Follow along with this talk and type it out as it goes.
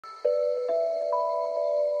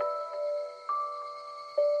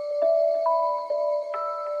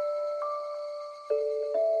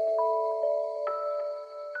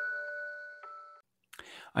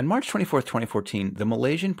On March 24th, 2014, the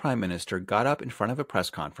Malaysian Prime Minister got up in front of a press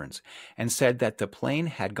conference and said that the plane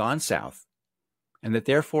had gone south and that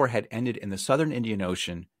therefore had ended in the southern Indian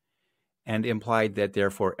Ocean, and implied that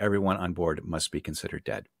therefore everyone on board must be considered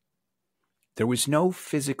dead. There was no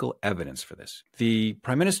physical evidence for this. The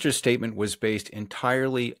Prime Minister's statement was based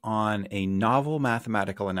entirely on a novel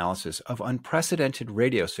mathematical analysis of unprecedented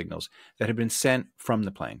radio signals that had been sent from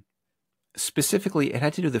the plane. Specifically, it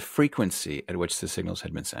had to do with the frequency at which the signals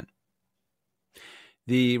had been sent.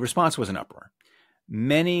 The response was an uproar.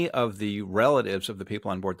 Many of the relatives of the people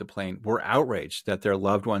on board the plane were outraged that their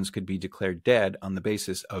loved ones could be declared dead on the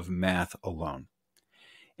basis of math alone.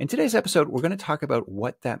 In today's episode, we're going to talk about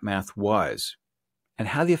what that math was and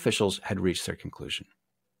how the officials had reached their conclusion.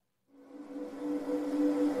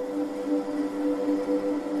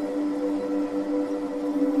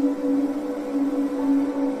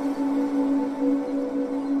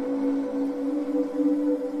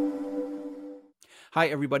 Hi,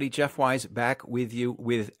 everybody. Jeff Wise back with you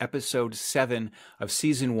with episode 7 of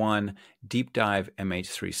season 1, Deep Dive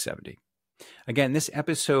MH370. Again, this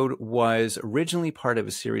episode was originally part of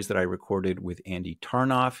a series that I recorded with Andy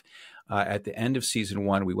Tarnoff. At the end of season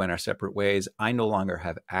 1, we went our separate ways. I no longer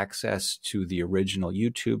have access to the original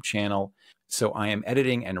YouTube channel, so I am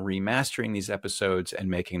editing and remastering these episodes and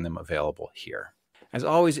making them available here. As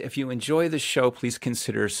always, if you enjoy the show, please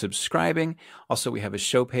consider subscribing. Also, we have a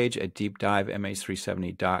show page at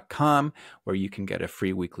deepdivemh370.com where you can get a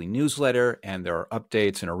free weekly newsletter, and there are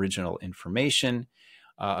updates and original information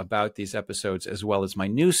about these episodes, as well as my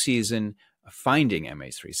new season, Finding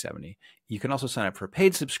MH370. You can also sign up for a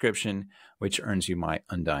paid subscription, which earns you my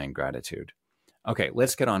undying gratitude. Okay,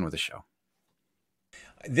 let's get on with the show.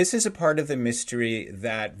 This is a part of the mystery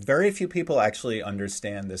that very few people actually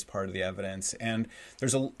understand, this part of the evidence. And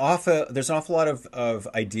there's an awful lot of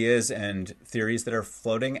ideas and theories that are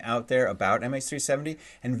floating out there about MH370,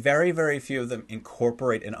 and very, very few of them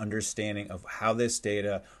incorporate an understanding of how this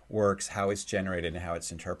data works, how it's generated, and how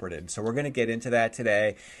it's interpreted. So we're going to get into that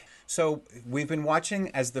today. So we've been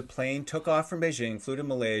watching as the plane took off from Beijing, flew to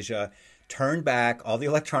Malaysia, turned back, all the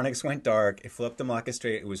electronics went dark, it flew up the Malacca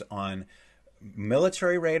Strait, it was on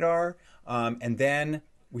military radar, and then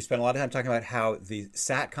we spent a lot of time talking about how the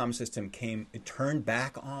SATCOM system it turned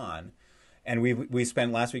back on, and we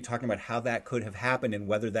spent last week talking about how that could have happened and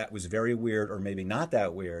whether that was very weird or maybe not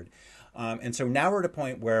that weird. And so now we're at a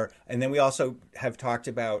point where, and then we also have talked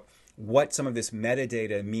about what some of this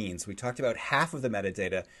metadata means. We talked about half of the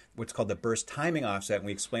metadata, what's called the burst timing offset, and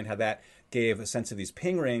we explained how that gave a sense of these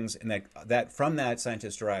ping rings, and that from that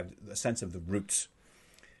scientists derived a sense of the roots.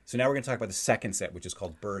 So now we're going to talk about the second set, which is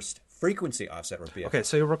called burst frequency offset, or BFO. Okay,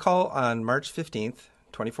 so you'll recall on March 15th,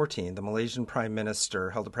 2014, the Malaysian Prime Minister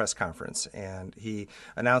held a press conference, and he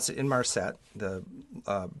announced that Inmarsat, the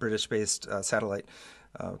British-based satellite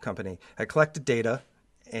company, had collected data,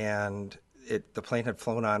 and the plane had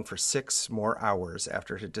flown on for 6 more hours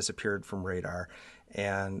after it had disappeared from radar.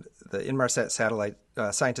 And the Inmarsat satellite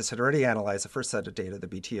scientists had already analyzed the first set of data, the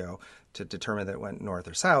BTO, to determine that it went north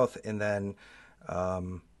or south, and then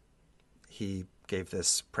he gave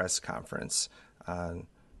this press conference on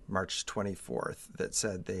March 24th that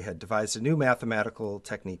said they had devised a new mathematical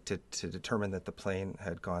technique to determine that the plane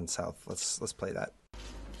had gone south. Let's play that.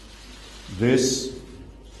 This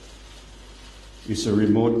is a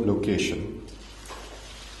remote location,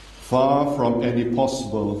 far from any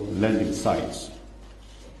possible landing sites.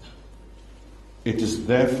 It is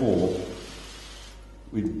therefore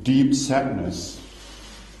with deep sadness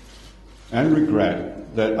and regret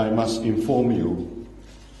that I must inform you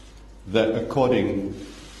that according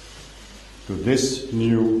to this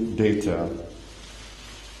new data,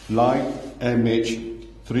 flight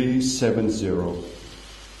MH370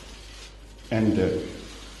 ended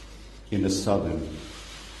in the southern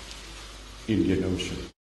Indian Ocean.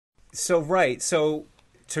 So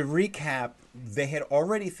to recap, they had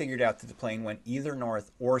already figured out that the plane went either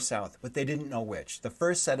north or south, but they didn't know which. The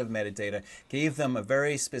first set of metadata gave them a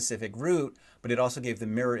very specific route, but it also gave the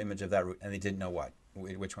mirror image of that route, and they didn't know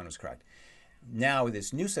which one was correct. Now, with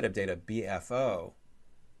this new set of data, BFO,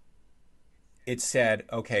 it said,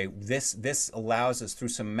 okay, this allows us through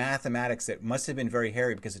some mathematics that must have been very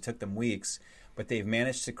hairy because it took them weeks, but they've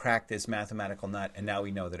managed to crack this mathematical nut, and now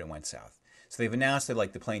we know that it went south. So they've announced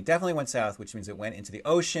that the plane definitely went south, which means it went into the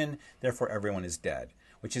ocean, therefore everyone is dead,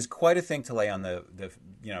 which is quite a thing to lay on the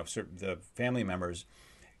family members,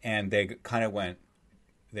 and they kind of went,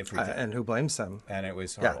 they freaked out. And who blames them? And it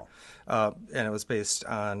was horrible. Yeah. And it was based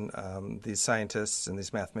on these scientists and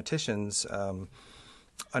these mathematicians'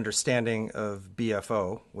 understanding of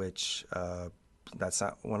BFO, which that's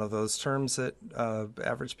not one of those terms that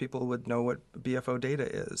average people would know what BFO data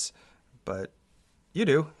is, but you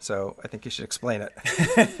do, so I think you should explain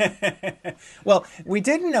it. Well, we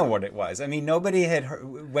didn't know what it was. I mean, nobody had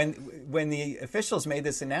heard, when the officials made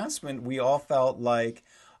this announcement, we all felt like,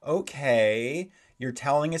 okay, you're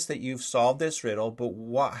telling us that you've solved this riddle,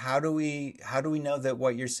 but how do we know that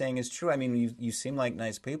what you're saying is true? I mean, you seem like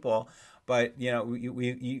nice people, but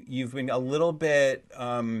you've been a little bit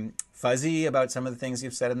fuzzy about some of the things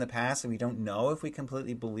you've said in the past, and we don't know if we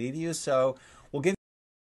completely believe you. So we'll give.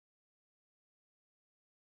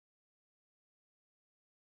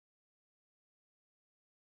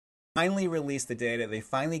 Finally released the data. They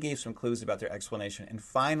finally gave some clues about their explanation, and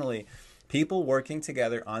finally, people working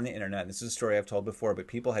together on the internet. This is a story I've told before, but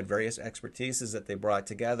people had various expertises that they brought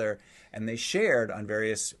together, and they shared on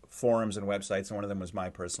various forums and websites. And one of them was my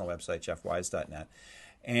personal website, jeffwise.net,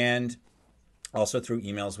 and also through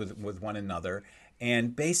emails with one another.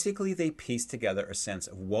 And basically, they pieced together a sense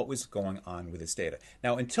of what was going on with this data.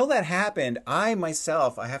 Now, until that happened, I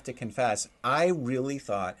myself, I have to confess, I really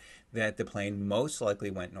thought that the plane most likely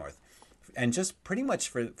went north. And just pretty much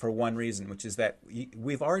for one reason, which is that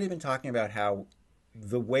we've already been talking about how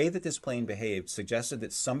the way that this plane behaved suggested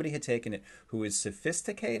that somebody had taken it who is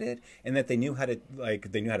sophisticated and that they knew how to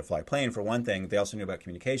fly a plane, for one thing. They also knew about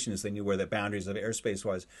communications. They knew where the boundaries of airspace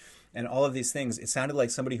was. And all of these things, it sounded like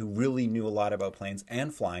somebody who really knew a lot about planes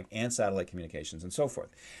and flying and satellite communications and so forth.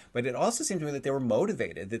 But it also seemed to me that they were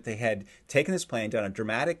motivated, that they had taken this plane, done a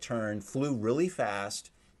dramatic turn, flew really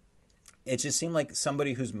fast. It just seemed like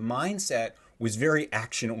somebody whose mindset was very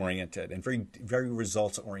action-oriented and very, very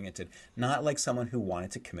results-oriented, not like someone who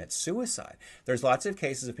wanted to commit suicide. There's lots of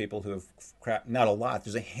cases of people who have, not a lot,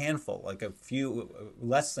 there's a handful, like a few,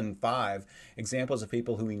 less than 5 examples of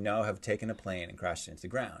people who we know have taken a plane and crashed it into the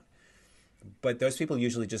ground. But those people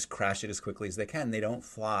usually just crash it as quickly as they can. They don't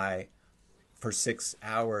fly for 6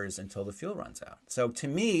 hours until the fuel runs out. So to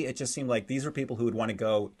me, it just seemed like these are people who would want to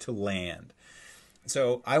go to land.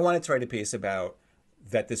 So I wanted to write a piece about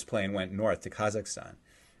that this plane went north to Kazakhstan.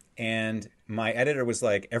 And my editor was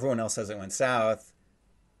like, everyone else says it went south.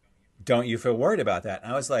 Don't you feel worried about that?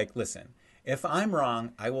 And I was like, listen, if I'm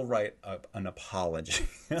wrong, I will write an apology.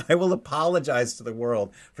 I will apologize to the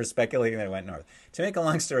world for speculating that it went north. To make a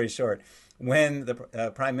long story short, when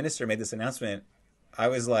the Prime Minister made this announcement, I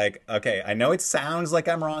was like, okay, I know it sounds like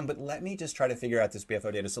I'm wrong, but let me just try to figure out this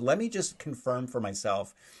BFO data. So let me just confirm for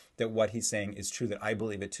myself that what he's saying is true, that I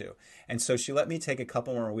believe it too. And so she let me take a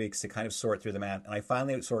couple more weeks to kind of sort through the math. And I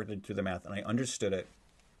finally sorted through the math and I understood it.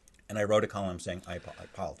 And I wrote a column saying, I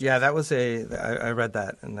apologize. Yeah, that was I read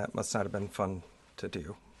that, and that must not have been fun to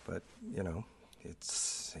do. But,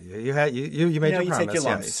 it's you made your promise. Take your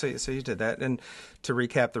lumps. Yeah, so you did that. And to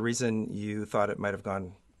recap, the reason you thought it might have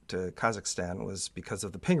gone to Kazakhstan was because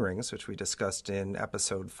of the ping rings, which we discussed in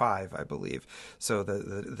episode 5, I believe. So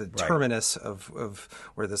the right. terminus of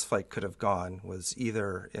where this flight could have gone was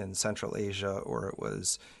either in Central Asia or it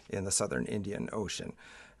was in the southern Indian Ocean.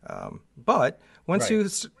 But once right. you...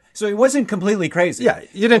 So it wasn't completely crazy. Yeah,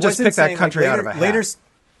 you didn't just pick that country out of a hat.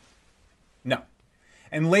 No.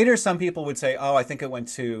 And later some people would say, oh, I think it went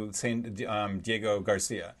to San Diego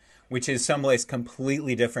Garcia, which is someplace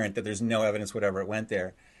completely different, that there's no evidence whatever it went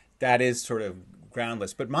there. That is sort of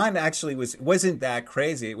groundless. But mine actually wasn't that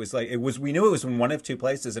crazy. It was like, we knew it was in one of 2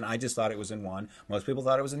 places, and I just thought it was in one. Most people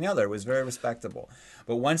thought it was in the other. It was very respectable.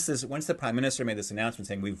 But once the Prime Minister made this announcement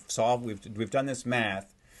saying we've done this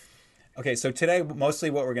math. Okay, so today, mostly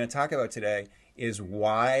what we're going to talk about today is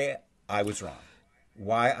why I was wrong.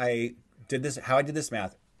 Why I did this, how I did this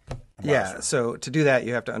math. Yeah, so to do that,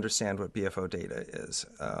 you have to understand what BFO data is.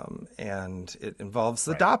 And it involves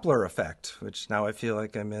the Doppler effect, which now I feel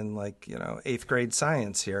like I'm in 8th grade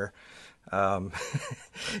science here.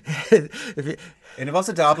 It involves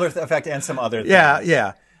the Doppler effect and some other things.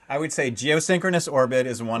 Yeah. I would say geosynchronous orbit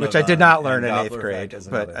is one of them. Which I did not learn in 8th grade,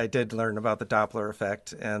 but another. I did learn about the Doppler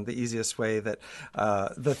effect. And the easiest way that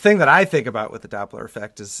the thing that I think about with the Doppler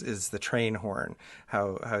effect is the train horn.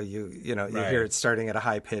 How you hear it starting at a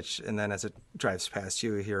high pitch, and then as it drives past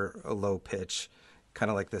you hear a low pitch, kind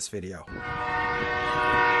of like this video.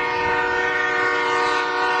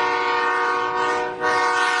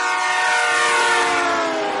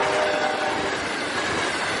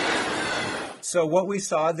 So what we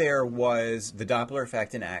saw there was the Doppler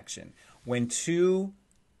effect in action. When 2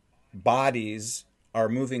 bodies are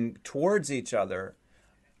moving towards each other,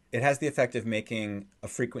 it has the effect of making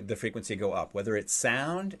the frequency go up, whether it's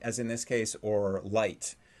sound, as in this case, or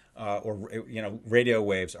light, or radio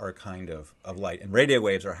waves are a kind of light, and radio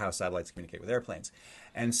waves are how satellites communicate with airplanes.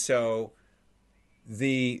 And so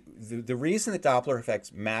the reason the Doppler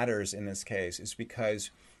effect matters in this case is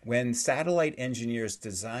because when satellite engineers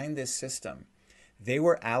designed this system, they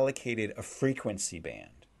were allocated a frequency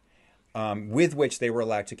band with which they were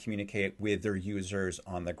allowed to communicate with their users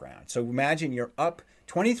on the ground. So imagine you're up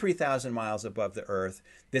 23,000 miles above the Earth.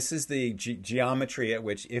 This is the geometry at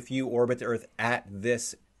which, if you orbit the Earth at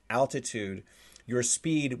this altitude, your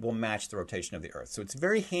speed will match the rotation of the Earth. So it's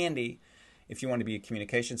very handy if you want to be a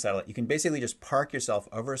communication satellite. You can basically just park yourself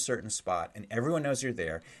over a certain spot, and everyone knows you're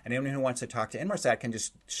there. And anyone who wants to talk to Inmarsat can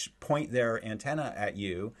just point their antenna at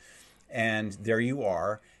you, and there you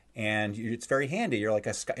are. And it's very handy. You're like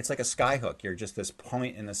it's like a sky hook. You're just this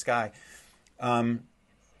point in the sky.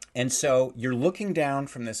 And so you're looking down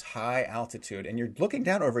from this high altitude, and you're looking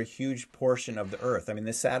down over a huge portion of the Earth. I mean,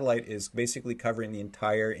 this satellite is basically covering the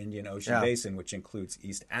entire Indian Ocean basin, which includes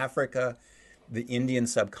East Africa, the Indian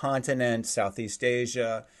subcontinent, Southeast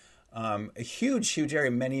Asia, a huge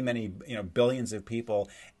area, many, billions of people,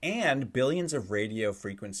 and billions of radio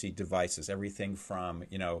frequency devices, everything from,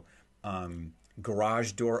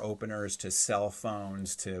 garage door openers to cell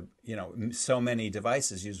phones to, so many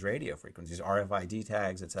devices use radio frequencies, RFID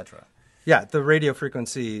tags, etc. Yeah, the radio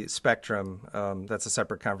frequency spectrum, that's a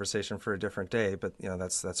separate conversation for a different day, but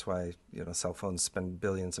that's why cell phones spend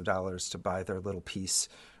billions of dollars to buy their little piece,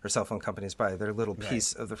 or cell phone companies buy their little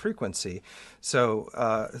piece of the frequency. So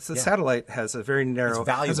the satellite has a very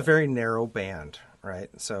narrow band, right?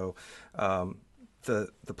 So the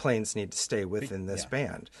planes need to stay within this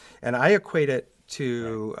band, and I equate it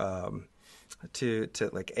to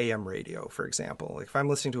like AM radio, for example. Like if I'm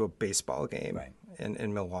listening to a baseball game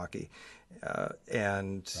in Milwaukee,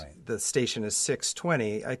 and the station is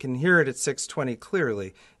 620, I can hear it at 620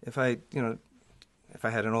 clearly. If I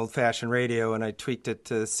had an old-fashioned radio and I tweaked it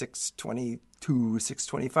to 622,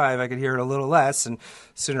 625, I could hear it a little less, and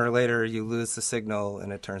sooner or later you lose the signal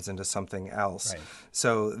and it turns into something else. Right.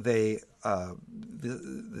 So the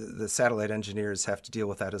satellite engineers have to deal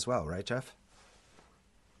with that as well, right, Jeff?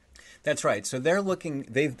 That's right. So they're looking.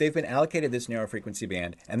 They've been allocated this narrow frequency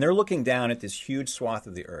band, and they're looking down at this huge swath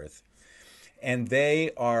of the Earth, and they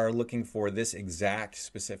are looking for this exact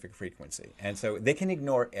specific frequency. And so they can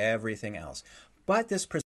ignore everything else, but this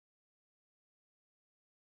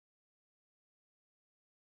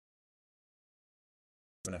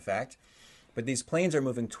an effect. But these planes are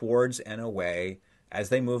moving towards and away as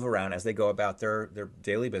they move around, as they go about their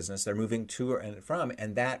daily business. They're moving to and from,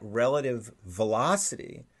 and that relative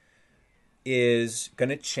velocity is going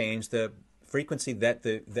to change the frequency that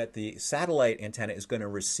the satellite antenna is going to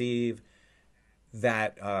receive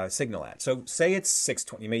that signal at. So say it's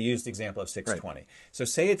 620. You may use the example of 620. Right. So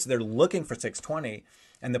say they're looking for 620,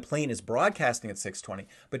 and the plane is broadcasting at 620,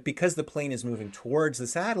 but because the plane is moving towards the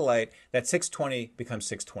satellite, that 620 becomes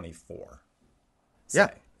 624. Say.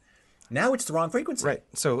 Now it's the wrong frequency. Right.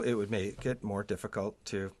 So it would make it more difficult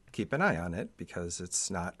to keep an eye on it because it's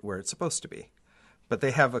not where it's supposed to be. But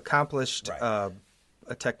they have accomplished a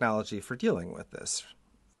technology for dealing with this.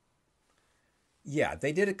 Yeah,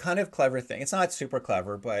 they did a kind of clever thing. It's not super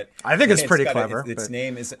clever, but I think it's pretty clever. Its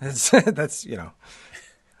name is that's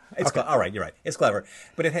It's all right. You're right. It's clever,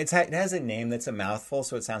 but it has a name that's a mouthful,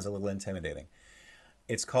 so it sounds a little intimidating.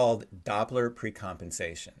 It's called Doppler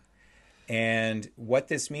precompensation, and what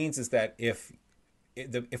this means is that if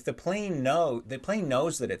the plane knows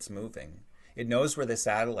that it's moving, it knows where the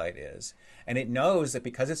satellite is, and it knows that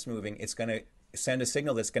because it's moving, it's going to send a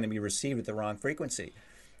signal that's going to be received at the wrong frequency.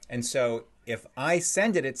 And so if I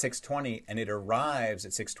send it at 620 and it arrives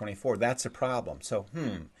at 624, that's a problem. So,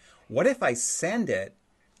 what if I send it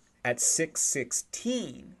at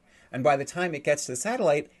 616, and by the time it gets to the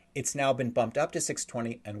satellite, it's now been bumped up to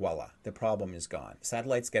 620, and voila, the problem is gone. The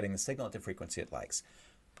satellite's getting the signal at the frequency it likes.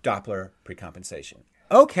 Doppler precompensation.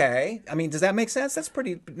 Okay. I mean, does that make sense? That's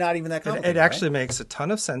not even that complicated. It actually makes a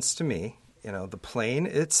ton of sense to me. The plane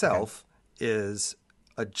itself is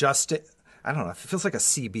adjusting. I don't know. It feels like a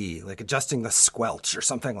CB, like adjusting the squelch or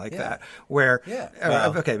something like that. Where,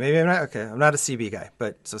 okay, maybe I'm not. Okay, I'm not a CB guy,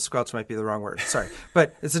 but so squelch might be the wrong word. Sorry,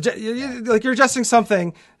 but it's like you're adjusting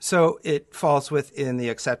something so it falls within the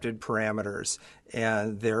accepted parameters,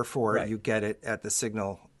 and therefore you get it at the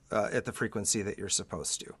signal at the frequency that you're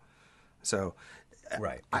supposed to. So,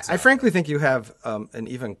 exactly. I frankly think you have an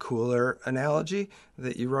even cooler analogy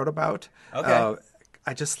that you wrote about. Okay.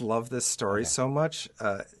 I just love this story so much.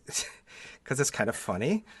 Because it's kind of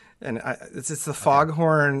funny. And it's the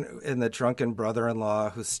foghorn and the drunken brother-in-law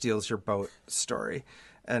who steals your boat story.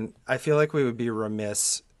 And I feel like we would be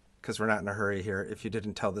remiss, because we're not in a hurry here, if you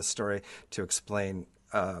didn't tell this story to explain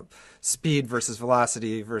speed versus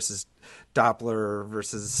velocity versus Doppler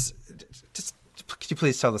versus... Could you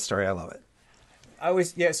please tell the story? I love it.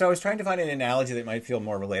 So I was trying to find an analogy that might feel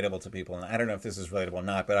more relatable to people, and I don't know if this is relatable or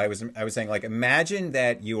not. But I was saying, like, imagine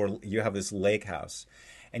that you have this lake house,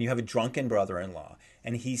 and you have a drunken brother-in-law,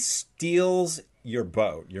 and he steals your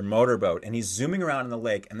boat, your motorboat, and he's zooming around in the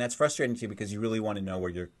lake, and that's frustrating to you because you really want to know where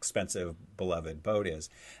your expensive, beloved boat is.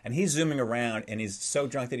 And he's zooming around, and he's so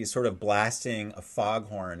drunk that he's sort of blasting a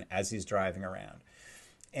foghorn as he's driving around.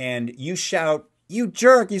 And you shout, "You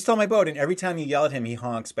jerk, you stole my boat." And every time you yell at him, he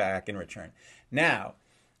honks back in return. Now,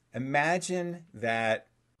 imagine that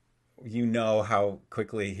you know how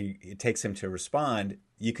quickly it takes him to respond.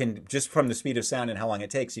 You can, just from the speed of sound and how long it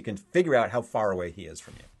takes, you can figure out how far away he is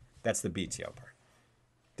from you. That's the BTO part.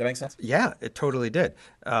 That make sense? Yeah, it totally did.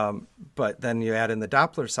 But then you add in the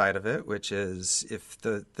Doppler side of it, which is if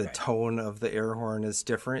the Right. tone of the air horn is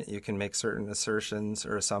different, you can make certain assertions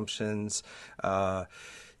or assumptions. The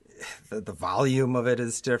volume of it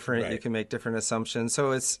is different. Right. You can make different assumptions.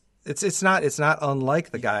 So it's not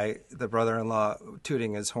unlike the brother-in-law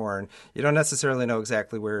tooting his horn. You don't necessarily know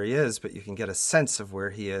exactly where he is, but you can get a sense of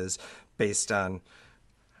where he is based on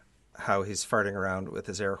how he's farting around with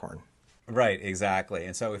his air horn. Right, exactly.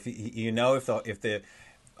 And so if the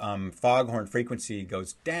foghorn frequency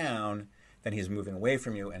goes down, then he's moving away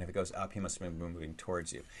from you, and if it goes up, he must be moving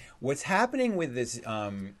towards you. What's happening with this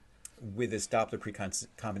Doppler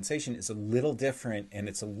precompensation is a little different, and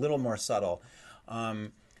it's a little more subtle.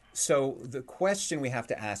 So the question we have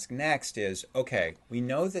to ask next is, okay, we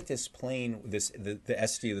know that this plane, the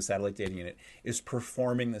SDU, the satellite data unit, is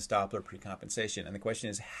performing this Doppler precompensation. And the question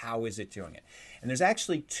is, how is it doing it? And there's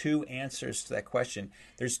actually two answers to that question.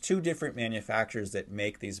 There's two different manufacturers that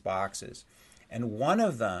make these boxes. And one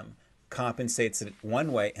of them compensates it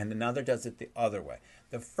one way, and another does it the other way.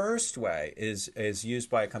 The first way is used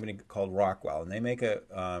by a company called Rockwell, and they make an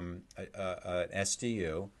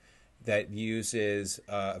SDU that uses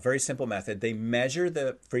a very simple method. They measure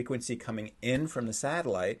the frequency coming in from the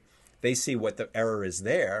satellite. They see what the error is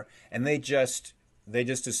there, and they just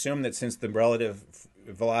assume that since the relative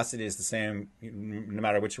velocity is the same no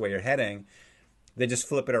matter which way you're heading, they just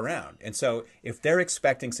flip it around. And so if they're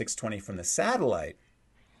expecting 620 from the satellite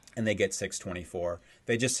and they get 624,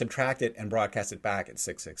 they just subtract it and broadcast it back at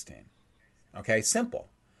 616. Okay, simple.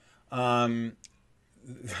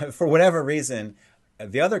 For whatever reason,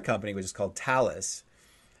 the other company, which is called Thales,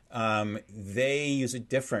 they use a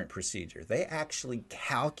different procedure. They actually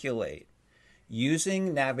calculate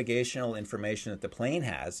using navigational information that the plane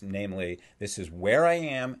has, namely, this is where I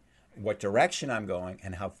am, what direction I'm going,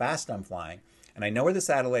 and how fast I'm flying. And I know where the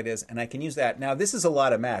satellite is, and I can use that. Now, this is a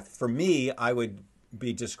lot of math. For me, I would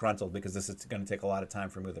be disgruntled because this is going to take a lot of time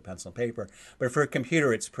for me with a pencil and paper. But for a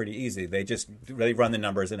computer, it's pretty easy. They run the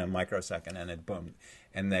numbers in a microsecond, and it boom,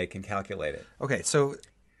 and they can calculate it. Okay, so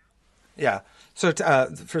yeah. So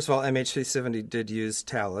first of all, MH370 did use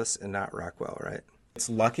Thales and not Rockwell, right? It's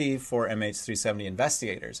lucky for MH370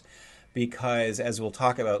 investigators because, as we'll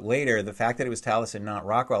talk about later, the fact that it was Thales and not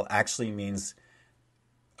Rockwell actually means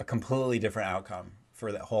a completely different outcome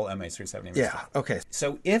for the whole MH370 investigation. Yeah, okay.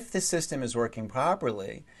 So if the system is working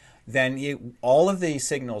properly, then all of the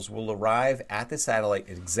signals will arrive at the satellite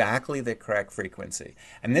at exactly the correct frequency.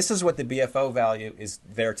 And this is what the BFO value is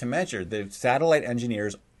there to measure. The satellite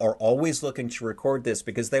engineers are always looking to record this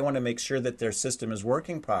because they want to make sure that their system is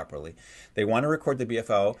working properly. They want to record the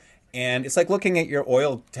BFO. And it's like looking at your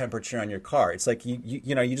oil temperature on your car. It's like, you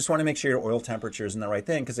just want to make sure your oil temperature is in the right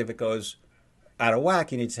thing, because if it goes out of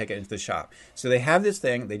whack, you need to take it into the shop. So they have this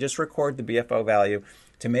thing. They just record the BFO value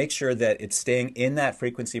to make sure that it's staying in that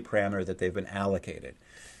frequency parameter that they've been allocated.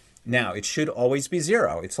 Now, it should always be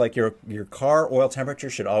zero. It's like your car oil temperature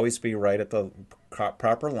should always be right at the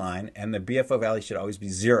proper line, and the BFO value should always be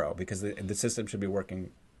zero because the system should be working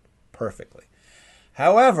perfectly.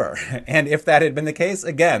 However, and if that had been the case,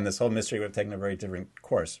 again, this whole mystery would have taken a very different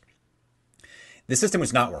course. The system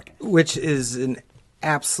was not working. Which is an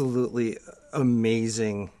absolutely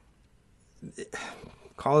amazing,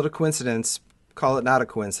 call it a coincidence, call it not a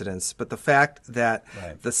coincidence, but the fact that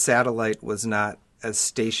the satellite was not as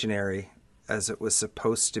stationary as it was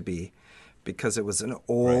supposed to be, because it was an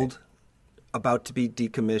old, about to be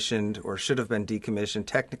decommissioned or should have been decommissioned,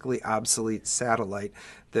 technically obsolete satellite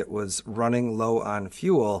that was running low on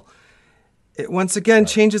fuel, it once again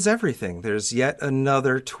changes everything. There's yet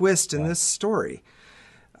another twist in this story.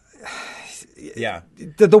 Yeah,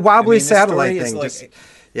 the wobbly satellite thing.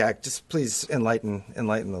 Like, just please enlighten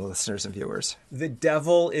the listeners and viewers. The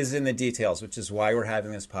devil is in the details, which is why we're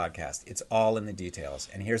having this podcast. It's all in the details.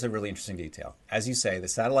 And here's a really interesting detail. As you say, the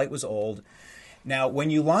satellite was old, Now, when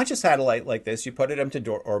you launch a satellite like this, you put it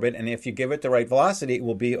into orbit, and if you give it the right velocity, it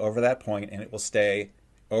will be over that point, and it will stay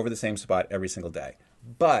over the same spot every single day.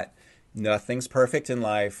 But nothing's perfect in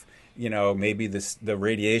life. Maybe the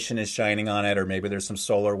radiation is shining on it, or maybe there's some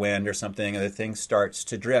solar wind or something, and the thing starts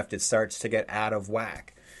to drift. It starts to get out of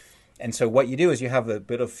whack. And so what you do is you have a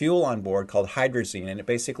bit of fuel on board called hydrazine, and it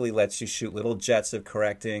basically lets you shoot little jets of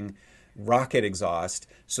correcting rocket exhaust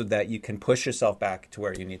so that you can push yourself back to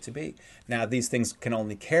where you need to be. Now, these things can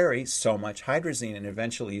only carry so much hydrazine, and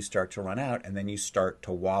eventually you start to run out, and then you start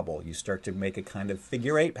to wobble. You start to make a kind of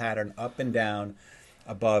figure eight pattern up and down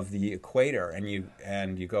above the equator, and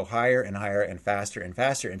you go higher and higher and faster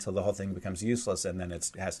until the whole thing becomes useless, and then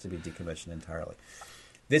it has to be decommissioned entirely.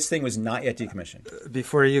 This thing was not yet decommissioned.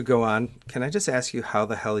 Before you go on, can I just ask you how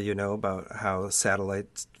the hell you know about how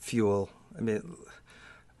satellites fuel? I mean,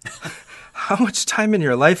 how much time in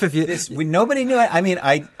your life have you... Nobody knew it. I mean,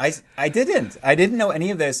 I didn't know any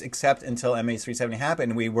of this except until MH370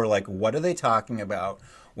 happened. We were like, what are they talking about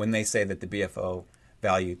when they say that the BFO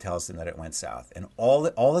value tells them that it went south? And all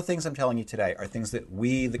the things I'm telling you today are things that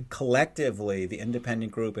we, collectively, the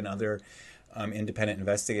independent group and other independent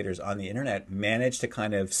investigators on the internet, managed to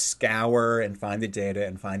kind of scour and find the data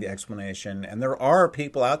and find the explanation. And there are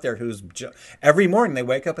people out there who's every morning they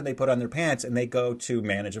wake up and they put on their pants and they go to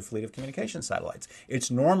manage a fleet of communication satellites.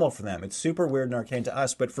 It's normal for them. It's super weird and arcane to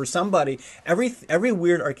us, but for somebody, every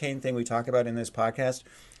weird arcane thing we talk about in this podcast,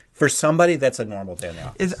 for somebody, that's a normal day in the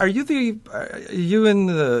office. Are you and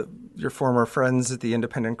your former friends at the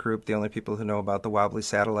independent group the only people who know about the wobbly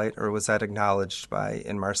satellite, or was that acknowledged by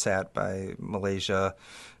Inmarsat, by Malaysia,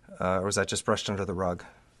 or was that just brushed under the rug?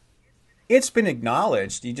 It's been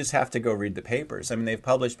acknowledged. You just have to go read the papers. I mean, they've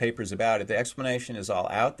published papers about it. The explanation is all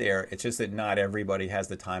out there. It's just that not everybody has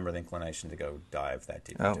the time or the inclination to go dive that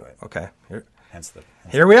deep into it. Okay.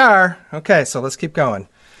 Here we are. Okay, so let's keep going.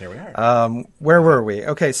 Here we are. Where were we?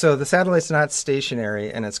 Okay, so the satellite's not stationary,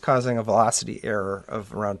 and it's causing a velocity error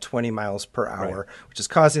of around 20 miles per hour, right, which is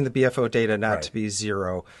causing the BFO data not to be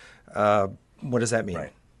zero. What does that mean?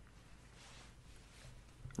 Right.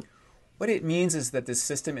 What it means is that the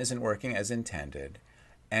system isn't working as intended.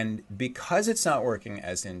 And because it's not working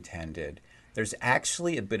as intended, there's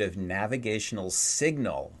actually a bit of navigational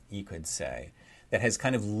signal, you could say, that has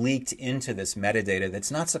kind of leaked into this metadata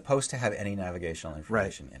that's not supposed to have any navigational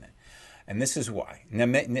information in it. And this is why. Now,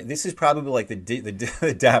 this is probably like the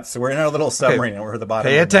depths. So we're in our little submarine and we're at the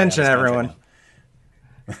bottom. Pay attention, everyone.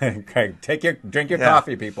 Okay, drink your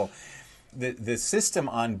coffee, people. The system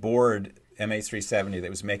on board MH370 that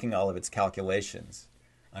was making all of its calculations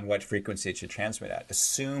on what frequency it should transmit at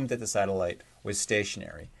assumed that the satellite was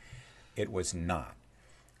stationary. It was not.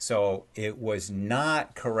 So it was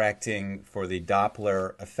not correcting for the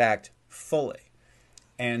Doppler effect fully.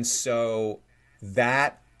 And so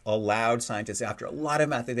that allowed scientists, after a lot of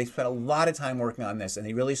math, they spent a lot of time working on this, and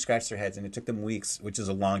they really scratched their heads, and it took them weeks, which is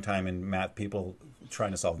a long time in math, people trying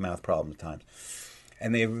to solve math problems at times.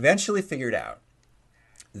 And they eventually figured out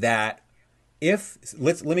that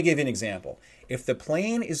let me give you an example. If the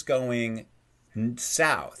plane is going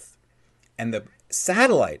south and the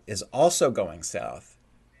satellite is also going south,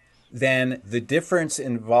 then the difference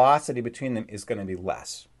in velocity between them is going to be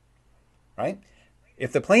less, right?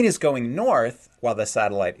 If the plane is going north while the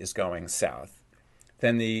satellite is going south,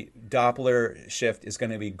 then the Doppler shift is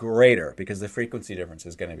going to be greater because the frequency difference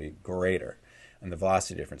is going to be greater and the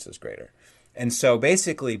velocity difference is greater. And so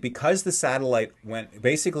basically, because the satellite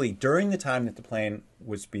basically during the time that the plane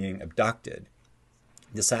was being abducted,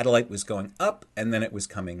 the satellite was going up and then it was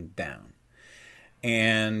coming down.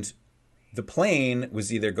 And the plane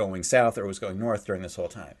was either going south or was going north during this whole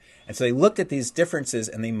time. And so they looked at these differences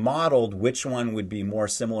and they modeled which one would be more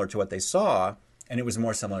similar to what they saw, and it was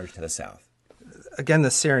more similar to the south. Again, the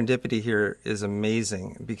serendipity here is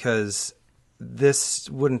amazing because this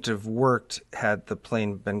wouldn't have worked had the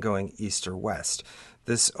plane been going east or west.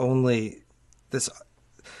 This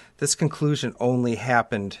conclusion only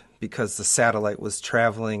happened because the satellite was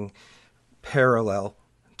traveling parallel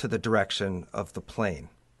to the direction of the plane.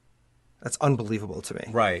 That's unbelievable to me.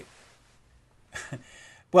 Right.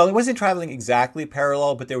 Well, it wasn't traveling exactly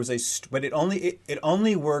parallel, but there was it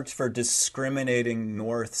only worked for discriminating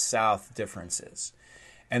north-south differences.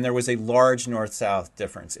 And there was a large north-south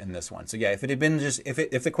difference in this one. So yeah, if it had been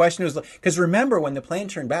if the question was, because remember when the plane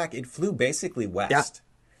turned back, it flew basically west. Yeah.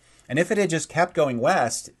 And if it had just kept going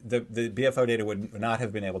west, the BFO data would not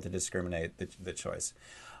have been able to discriminate the choice.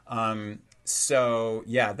 So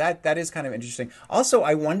yeah, that is kind of interesting. Also,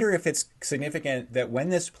 I wonder if it's significant that when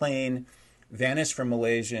this plane vanished from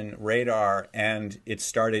Malaysian radar and it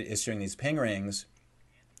started issuing these ping rings,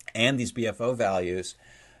 and these BFO values,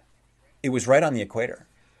 it was right on the equator.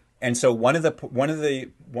 And so one of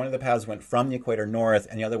the paths went from the equator north,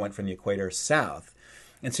 and the other went from the equator south.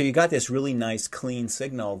 And so you got this really nice, clean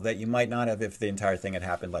signal that you might not have if the entire thing had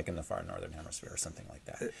happened like in the far northern hemisphere or something like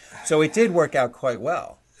that. So it did work out quite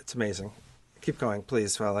well. It's amazing. Keep going,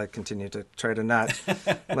 please, while I continue to try to not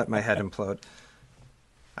let my head implode.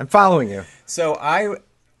 I'm following you. So I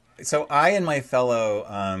and my fellow,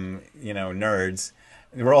 nerds,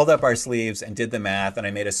 we rolled up our sleeves and did the math, and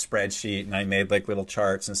I made a spreadsheet, and I made like little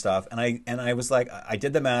charts and stuff. And I was like, I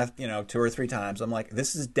did the math, 2 or 3 times. I'm like,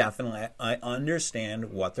 this is definitely, I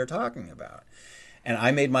understand what they're talking about. And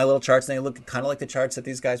I made my little charts, and they look kind of like the charts that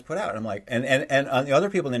these guys put out. And I'm like, and the other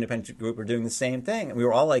people in the independent group were doing the same thing. And we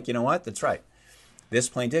were all like, you know what? That's right. This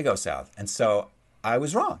plane did go south. And so I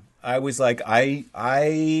was wrong. I was like,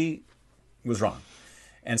 I was wrong.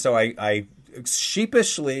 And so I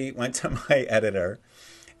sheepishly went to my editor,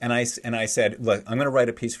 and I said, look, I'm going to write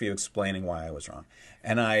a piece for you explaining why I was wrong.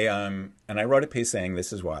 And I wrote a piece saying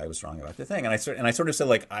this is why I was wrong about the thing. And I sort of said,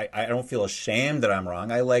 like, I don't feel ashamed that I'm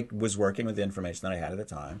wrong. I was working with the information that I had at the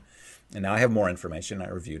time, and now I have more information. I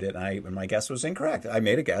reviewed it, and my guess was incorrect. I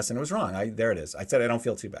made a guess and it was wrong. There it is. I said I don't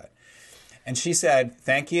feel too bad. And she said,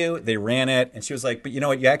 thank you. They ran it. And she was like, but you know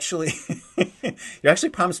what? You actually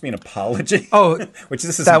promised me an apology. Oh, which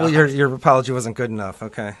this is that not. Your apology wasn't good enough.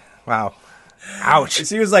 Okay. Wow. Ouch.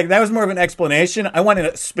 She was like, that was more of an explanation. I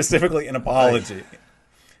wanted specifically an apology. Right.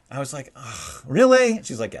 I was like, oh, really?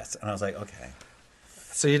 She's like, yes. And I was like, okay.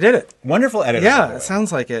 So you did it. Wonderful editor. Yeah, it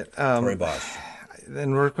sounds like it. Tori Bosch.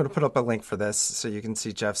 And we're going to put up a link for this so you can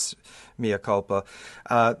see Jeff's mea culpa.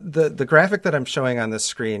 The graphic that I'm showing on the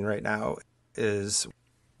screen right now is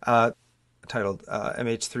titled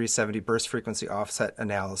MH370 Burst Frequency Offset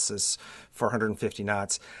Analysis, 450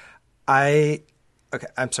 knots. I'm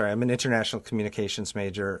sorry, I'm an international communications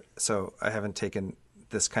major, so I haven't taken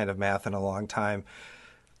this kind of math in a long time.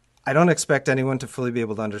 I don't expect anyone to fully be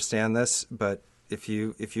able to understand this, but if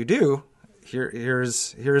you do,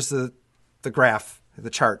 here's the graph, the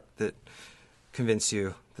chart that convinced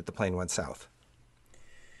you that the plane went south.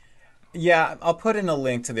 Yeah, I'll put in a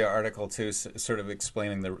link to the article too, sort of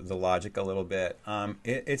explaining the logic a little bit.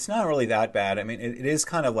 It's not really that bad. I mean, it is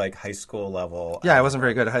kind of like high school level. Yeah, I wasn't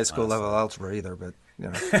very good at high school level algebra either, but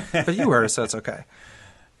but you were, so it's okay.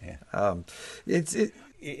 Yeah.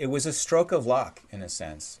 It was a stroke of luck in a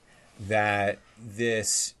sense that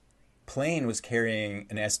this plane was carrying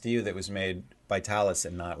an SDU that was made by Thales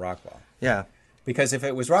and not Rockwell. Yeah. Because if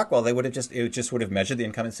it was Rockwell, it would have measured the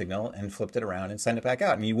incoming signal and flipped it around and sent it back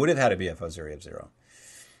out. I mean, you would have had a BFO 0.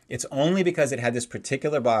 It's only because it had this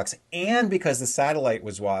particular box, and because the satellite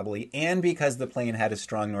was wobbly, and because the plane had a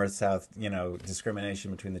strong north-south, discrimination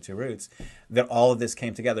between the two routes, that all of this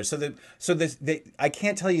came together. I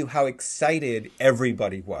can't tell you how excited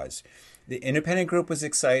everybody was. The independent group was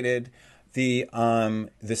excited. The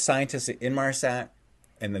scientists at Inmarsat,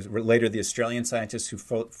 and later the Australian scientists who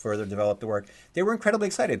further developed the work, they were incredibly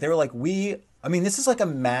excited. They were like, this is like a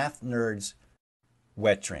math nerd's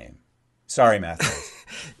wet dream. Sorry, math nerds.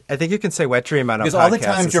 I think you can say wet dream on a podcast. Because all the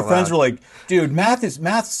times your friends were like, dude,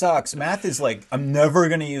 math sucks. Math is like, I'm never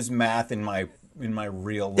going to use math in my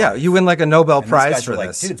real life. Yeah, you win like a Nobel Prize for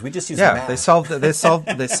this. Like, dudes, we just use math. They solved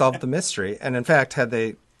the mystery. And in fact, had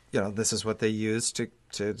they, this is what they used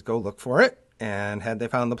to go look for it. And had they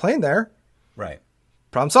found the plane there. Right.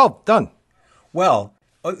 Problem solved. Done. Well,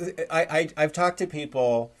 I've talked to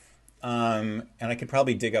people, and I could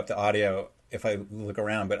probably dig up the audio if I look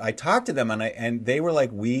around, but I talked to them, and they were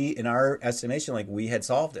like, in our estimation, like we had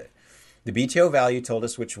solved it. The BTO value told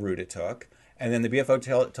us which route it took, and then the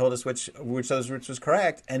BFO told us which of those routes was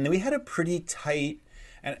correct, and we had a pretty tight.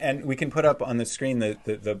 And we can put up on the screen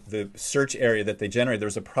the search area that they generated. There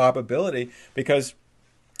was a probability because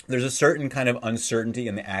there's a certain kind of uncertainty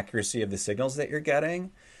in the accuracy of the signals that you're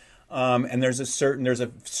getting. And there's a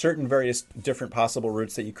certain various different possible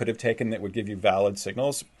routes that you could have taken that would give you valid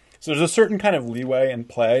signals. So there's a certain kind of leeway and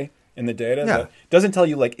play in the data that doesn't tell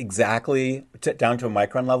you like exactly down to a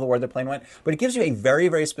micron level where the plane went, but it gives you a very,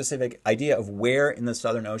 very specific idea of where in the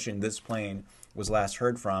Southern Ocean this plane was last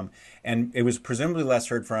heard from. And it was presumably last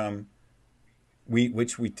heard from,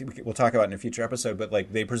 which we'll talk about in a future episode, but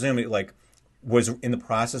like they presume it like was in the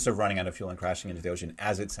process of running out of fuel and crashing into the ocean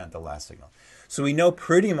as it sent the last signal. So we know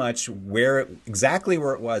pretty much exactly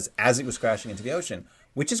where it was as it was crashing into the ocean,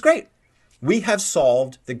 which is great. We have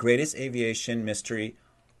solved the greatest aviation mystery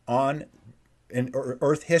in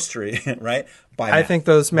Earth history, right? I think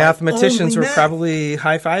those mathematicians were probably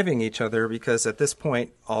high-fiving each other because at this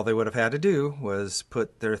point, all they would have had to do was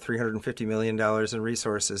put their $350 million in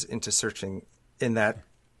resources into searching in that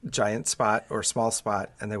giant spot or small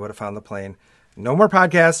spot, and they would have found the plane. No more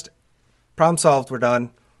podcast. Problem solved. We're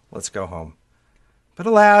done. Let's go home. But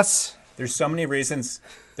alas, there's so many reasons.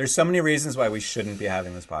 There's so many reasons why we shouldn't be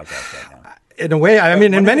having this podcast right now. In a way, I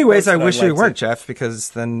mean, in many ways, I wish we weren't, Jeff,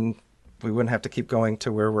 because then we wouldn't have to keep going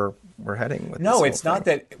to where we're heading with this. No, it's not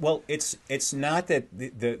that. Well, it's not that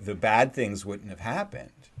the bad things wouldn't have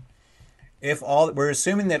happened. We're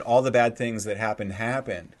assuming that all the bad things that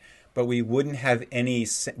happened, but we wouldn't have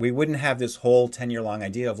this whole 10-year-long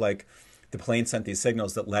idea of like the plane sent these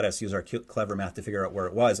signals that let us use our clever math to figure out where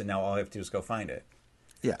it was, and now all we have to do is go find it.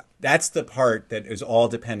 Yeah, that's the part that is all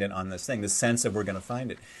dependent on this thing, the sense of we're going to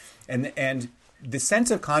find it, and the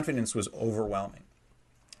sense of confidence was overwhelming.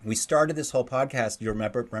 We started this whole podcast. You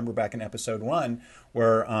remember back in episode 1,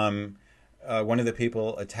 where one of the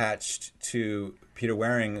people attached to Peter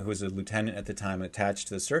Waring, who was a lieutenant at the time, attached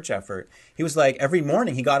to the search effort, he was like, every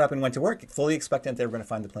morning he got up and went to work, fully expectant they were going to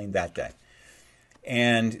find the plane that day.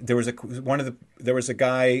 And there was a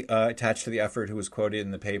guy attached to the effort who was quoted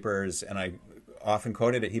in the papers, and I often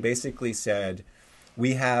quoted it. He basically said,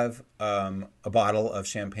 we have a bottle of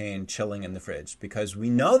champagne chilling in the fridge because we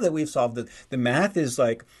know that we've solved the math is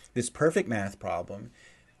like this perfect math problem.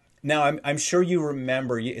 Now, I'm sure you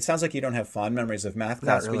remember, it sounds like you don't have fond memories of math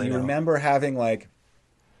class, really, but you no. remember having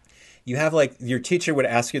your teacher would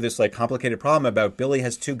ask you this like complicated problem about Billy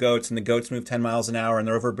has 2 goats and the goats move 10 miles an hour and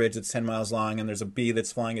they're over a bridge that's 10 miles long and there's a bee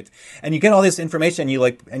that's flying it. And you get all this information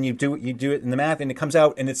and you do it in the math and it comes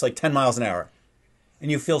out and it's like 10 miles an hour. And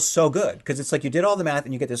you feel so good because it's like you did all the math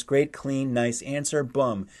and you get this great, clean, nice answer.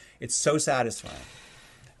 Boom. It's so satisfying.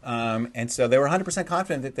 And so they were 100%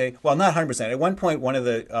 confident that not 100%. At one point, one of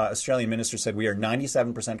the Australian ministers said, we are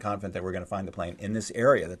 97% confident that we're going to find the plane in this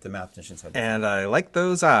area that the mathematicians had. And I like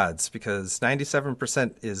those odds because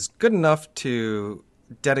 97% is good enough to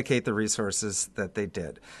dedicate the resources that they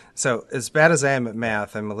did. So as bad as I am at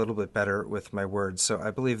math, I'm a little bit better with my words. So I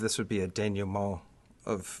believe this would be a denouement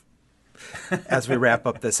of, as we wrap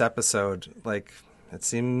up this episode, like it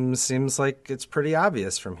seems like it's pretty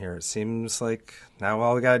obvious from here. It seems like now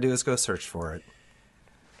all we got to do is go search for it.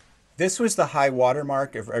 This was the high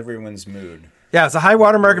watermark of everyone's mood. Yeah, it's a high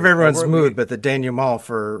watermark of everyone's mood, but the denouement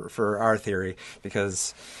for our theory,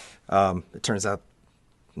 because it turns out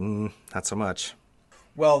not so much.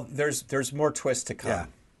 Well, there's more twists to come. Yeah.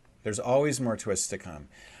 There's always more twists to come.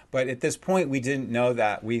 But at this point, we didn't know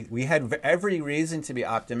that. We had every reason to be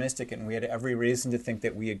optimistic, and we had every reason to think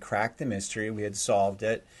that we had cracked the mystery, we had solved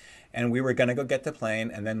it, and we were going to go get the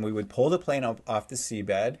plane, and then we would pull the plane off the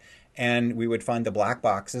seabed, and we would find the black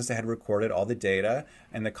boxes that had recorded all the data,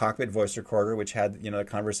 and the cockpit voice recorder, which had the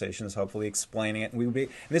conversations, hopefully explaining it. And we would be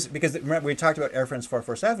because remember we talked about Air France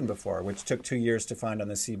 447 before, which took 2 years to find on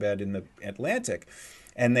the seabed in the Atlantic.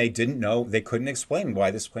 And they didn't know, they couldn't explain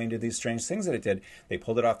why this plane did these strange things that it did. They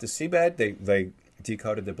pulled it off the seabed, they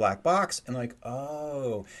decoded the black box, and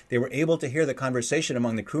they were able to hear the conversation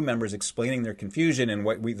among the crew members explaining their confusion and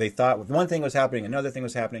what they thought one thing was happening, another thing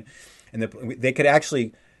was happening. And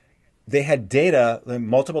they had data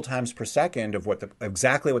multiple times per second of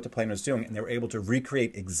exactly what the plane was doing, and they were able to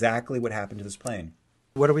recreate exactly what happened to this plane.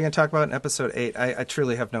 What are we going to talk about in episode 8? I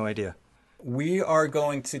truly have no idea. We are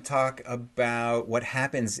going to talk about what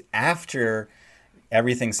happens after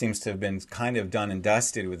everything seems to have been kind of done and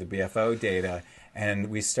dusted with the BFO data, and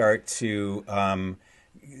we start to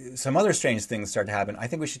some other strange things start to happen. I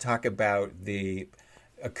think we should talk about the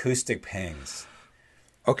acoustic pings.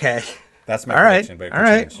 Okay. That's my prediction. All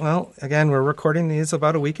right. Well, again, we're recording these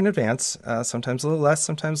about a week in advance, sometimes a little less,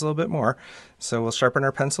 sometimes a little bit more. So we'll sharpen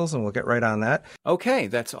our pencils and we'll get right on that. Okay,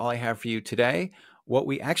 that's all I have for you today. What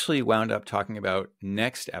we actually wound up talking about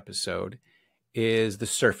next episode is the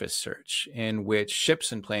surface search, in which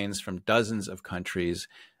ships and planes from dozens of countries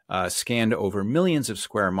scanned over millions of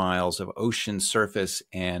square miles of ocean surface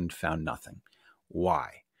and found nothing.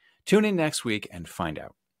 Why? Tune in next week and find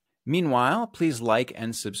out. Meanwhile, please like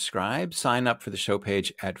and subscribe. Sign up for the show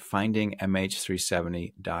page at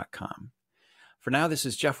findingmh370.com. For now, this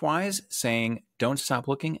is Jeff Wise saying, don't stop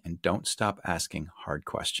looking and don't stop asking hard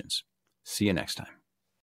questions. See you next time.